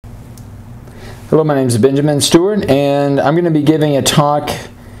Hello, my name is Benjamin Stewart, and I'm going to be giving a talk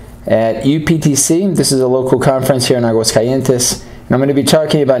at UPTC. This is a local conference here in Aguascalientes, and I'm going to be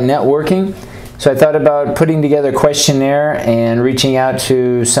talking about networking. So I thought about putting together a questionnaire and reaching out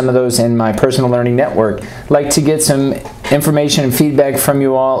to some of those in my personal learning network. I'd like to get some information and feedback from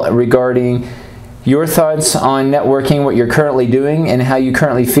you all regarding your thoughts on networking, what you're currently doing, and how you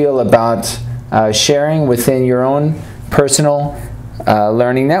currently feel about sharing within your own personal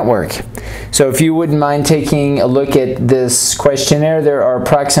learning network. So if you wouldn't mind taking a look at this questionnaire, there are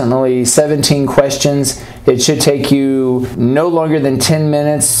approximately 17 questions. It should take you no longer than 10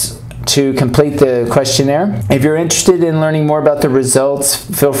 minutes to complete the questionnaire. If you're interested in learning more about the results,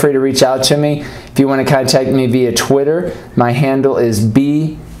 feel free to reach out to me. If you want to contact me via Twitter, my handle is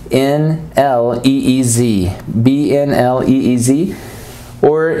BNLEEZ, BNLEEZ.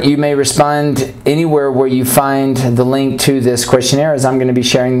 Or you may respond anywhere where you find the link to this questionnaire, as I'm going to be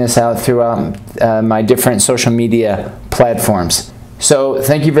sharing this out throughout my different social media platforms. So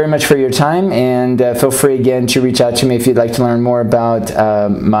thank you very much for your time, and feel free again to reach out to me if you'd like to learn more about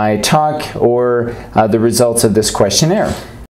my talk or the results of this questionnaire.